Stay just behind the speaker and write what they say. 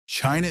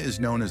China is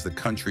known as the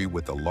country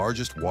with the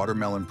largest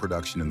watermelon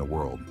production in the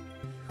world,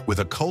 with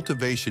a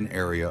cultivation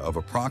area of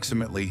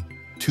approximately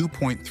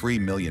 2.3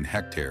 million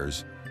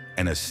hectares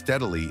and a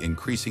steadily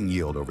increasing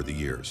yield over the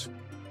years.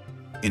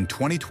 In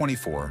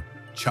 2024,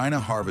 China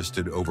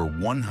harvested over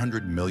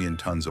 100 million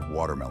tons of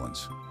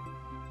watermelons.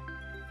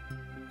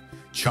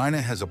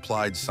 China has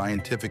applied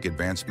scientific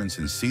advancements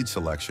in seed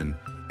selection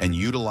and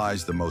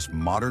utilized the most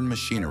modern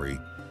machinery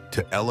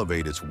to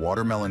elevate its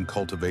watermelon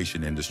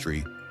cultivation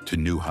industry to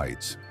new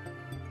heights.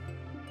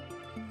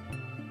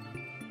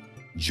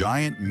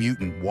 Giant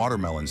mutant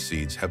watermelon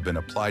seeds have been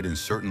applied in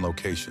certain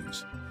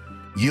locations,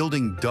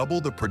 yielding double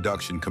the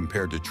production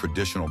compared to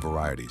traditional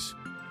varieties.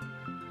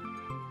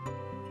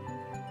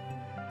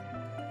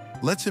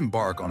 Let's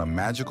embark on a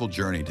magical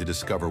journey to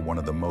discover one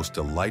of the most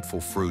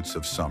delightful fruits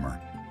of summer,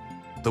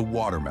 the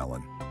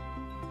watermelon.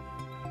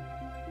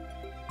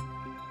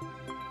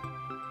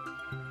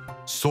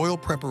 Soil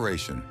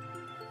preparation.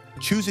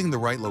 Choosing the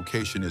right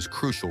location is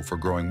crucial for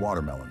growing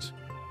watermelons.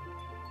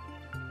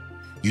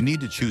 You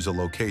need to choose a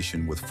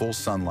location with full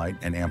sunlight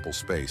and ample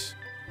space.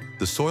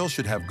 The soil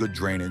should have good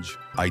drainage,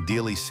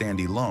 ideally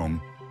sandy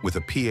loam, with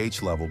a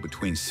pH level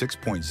between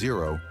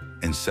 6.0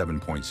 and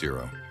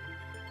 7.0.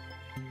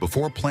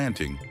 Before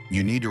planting,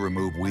 you need to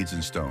remove weeds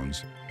and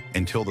stones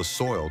and till the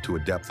soil to a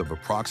depth of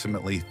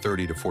approximately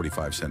 30 to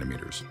 45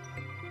 centimeters.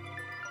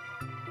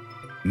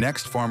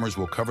 Next, farmers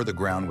will cover the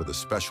ground with a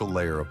special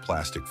layer of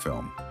plastic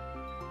film.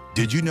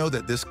 Did you know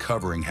that this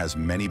covering has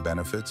many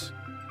benefits?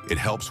 It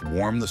helps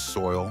warm the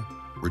soil,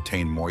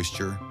 retain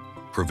moisture,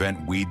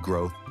 prevent weed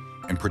growth,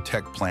 and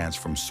protect plants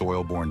from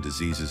soil-borne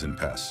diseases and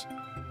pests.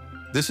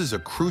 This is a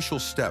crucial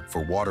step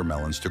for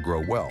watermelons to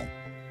grow well,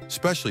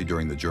 especially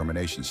during the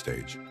germination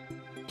stage.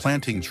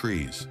 Planting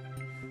trees.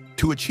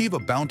 To achieve a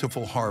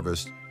bountiful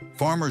harvest,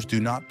 farmers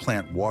do not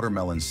plant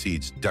watermelon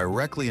seeds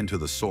directly into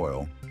the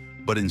soil,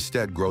 but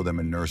instead grow them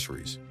in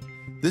nurseries.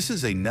 This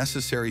is a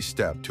necessary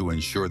step to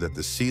ensure that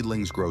the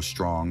seedlings grow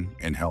strong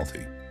and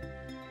healthy.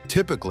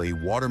 Typically,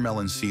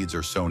 watermelon seeds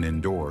are sown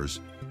indoors,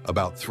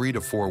 about 3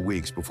 to 4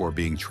 weeks before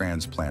being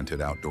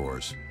transplanted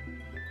outdoors.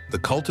 The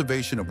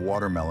cultivation of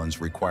watermelons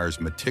requires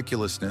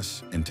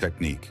meticulousness and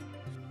technique.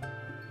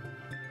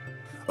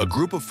 A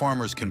group of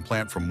farmers can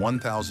plant from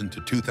 1,000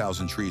 to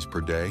 2,000 trees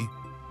per day,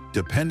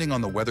 depending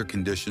on the weather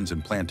conditions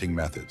and planting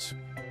methods.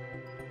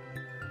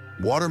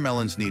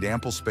 Watermelons need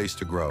ample space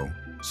to grow,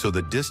 so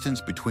the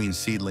distance between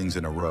seedlings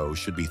in a row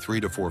should be 3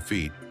 to 4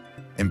 feet,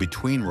 and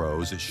between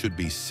rows it should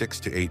be 6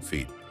 to 8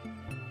 feet.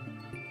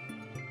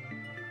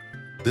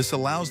 This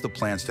allows the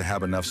plants to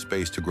have enough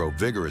space to grow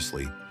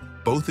vigorously,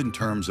 both in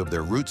terms of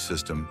their root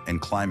system and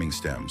climbing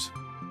stems.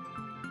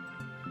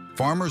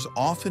 Farmers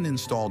often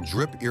install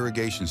drip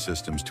irrigation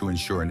systems to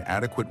ensure an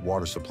adequate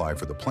water supply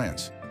for the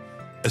plants,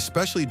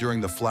 especially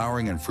during the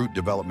flowering and fruit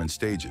development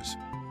stages.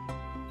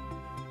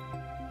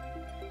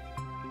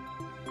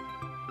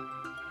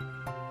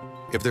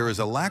 If there is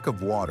a lack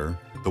of water,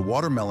 the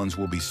watermelons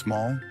will be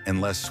small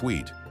and less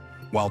sweet,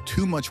 while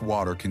too much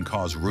water can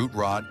cause root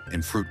rot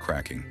and fruit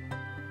cracking.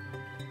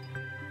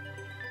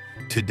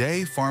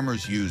 Today,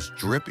 farmers use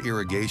drip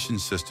irrigation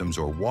systems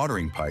or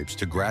watering pipes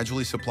to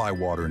gradually supply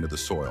water into the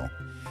soil,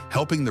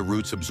 helping the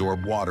roots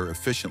absorb water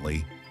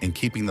efficiently and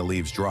keeping the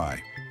leaves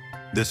dry.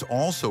 This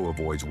also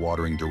avoids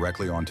watering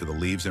directly onto the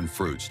leaves and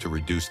fruits to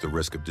reduce the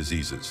risk of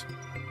diseases.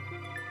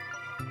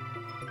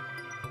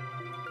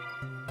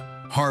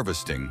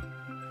 Harvesting.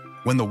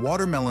 When the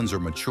watermelons are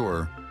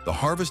mature, the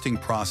harvesting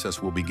process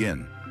will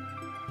begin.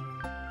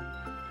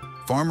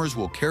 Farmers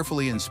will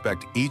carefully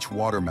inspect each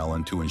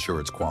watermelon to ensure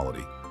its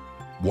quality.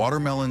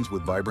 Watermelons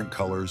with vibrant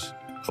colors,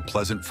 a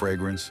pleasant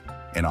fragrance,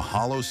 and a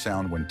hollow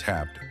sound when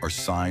tapped are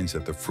signs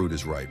that the fruit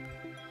is ripe.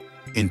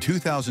 In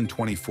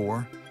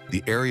 2024,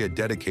 the area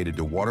dedicated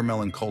to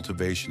watermelon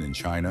cultivation in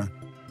China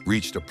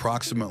reached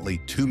approximately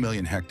 2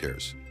 million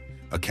hectares,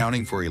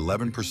 accounting for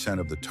 11%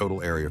 of the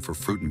total area for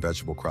fruit and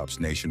vegetable crops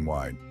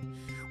nationwide,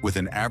 with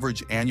an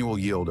average annual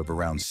yield of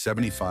around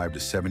 75 to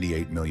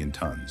 78 million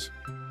tons.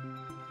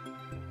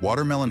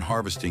 Watermelon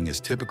harvesting is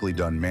typically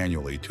done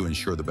manually to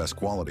ensure the best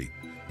quality.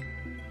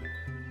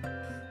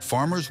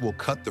 Farmers will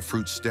cut the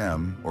fruit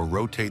stem or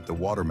rotate the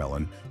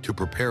watermelon to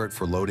prepare it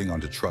for loading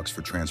onto trucks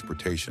for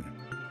transportation.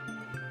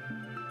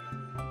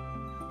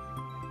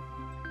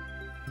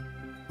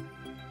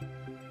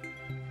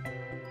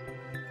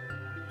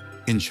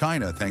 In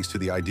China, thanks to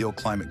the ideal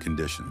climate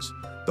conditions,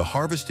 the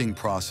harvesting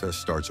process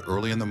starts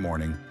early in the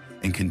morning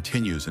and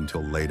continues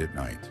until late at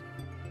night.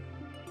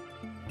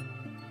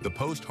 The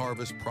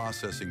post-harvest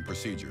processing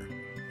procedure.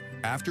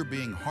 After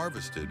being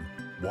harvested,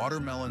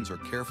 watermelons are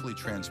carefully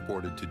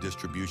transported to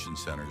distribution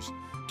centers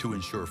to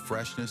ensure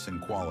freshness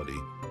and quality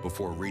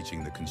before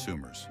reaching the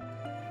consumers.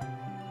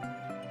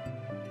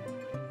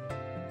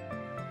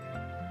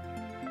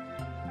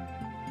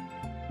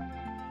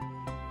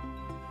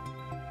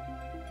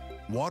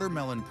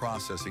 Watermelon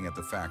processing at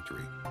the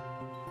factory.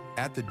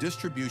 At the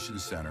distribution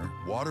center,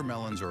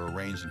 watermelons are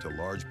arranged into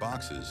large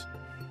boxes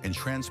and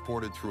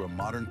transported through a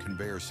modern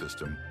conveyor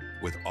system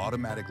with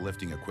automatic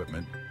lifting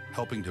equipment,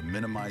 helping to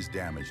minimize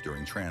damage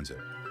during transit.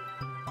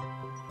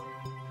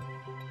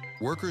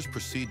 Workers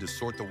proceed to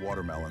sort the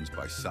watermelons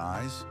by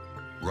size,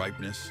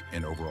 ripeness,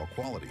 and overall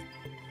quality.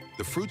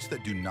 The fruits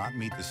that do not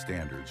meet the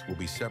standards will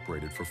be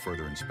separated for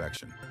further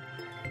inspection.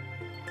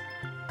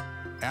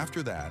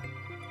 After that,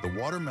 the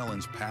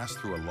watermelons pass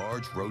through a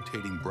large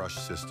rotating brush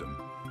system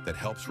that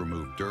helps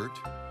remove dirt,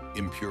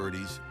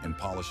 impurities, and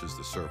polishes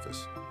the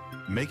surface,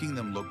 making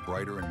them look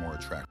brighter and more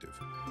attractive.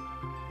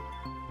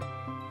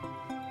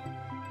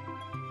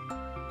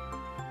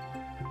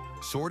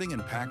 Sorting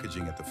and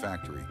packaging at the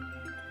factory.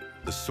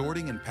 The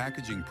sorting and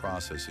packaging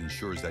process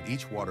ensures that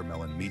each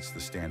watermelon meets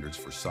the standards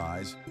for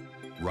size,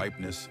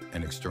 ripeness,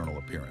 and external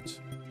appearance.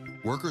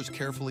 Workers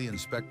carefully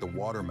inspect the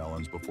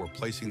watermelons before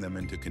placing them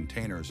into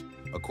containers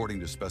according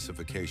to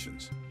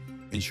specifications,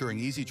 ensuring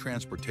easy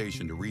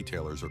transportation to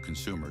retailers or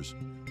consumers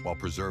while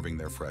preserving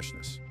their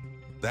freshness.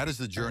 That is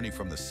the journey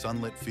from the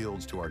sunlit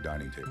fields to our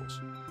dining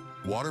tables.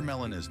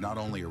 Watermelon is not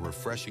only a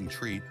refreshing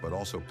treat, but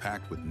also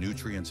packed with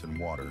nutrients and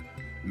water,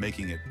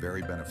 making it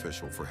very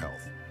beneficial for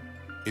health.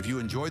 If you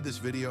enjoyed this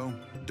video,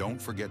 don't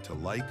forget to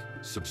like,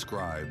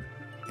 subscribe,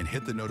 and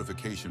hit the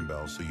notification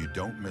bell so you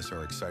don't miss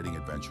our exciting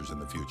adventures in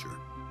the future.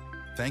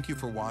 Thank you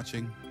for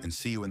watching, and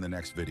see you in the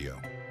next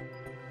video.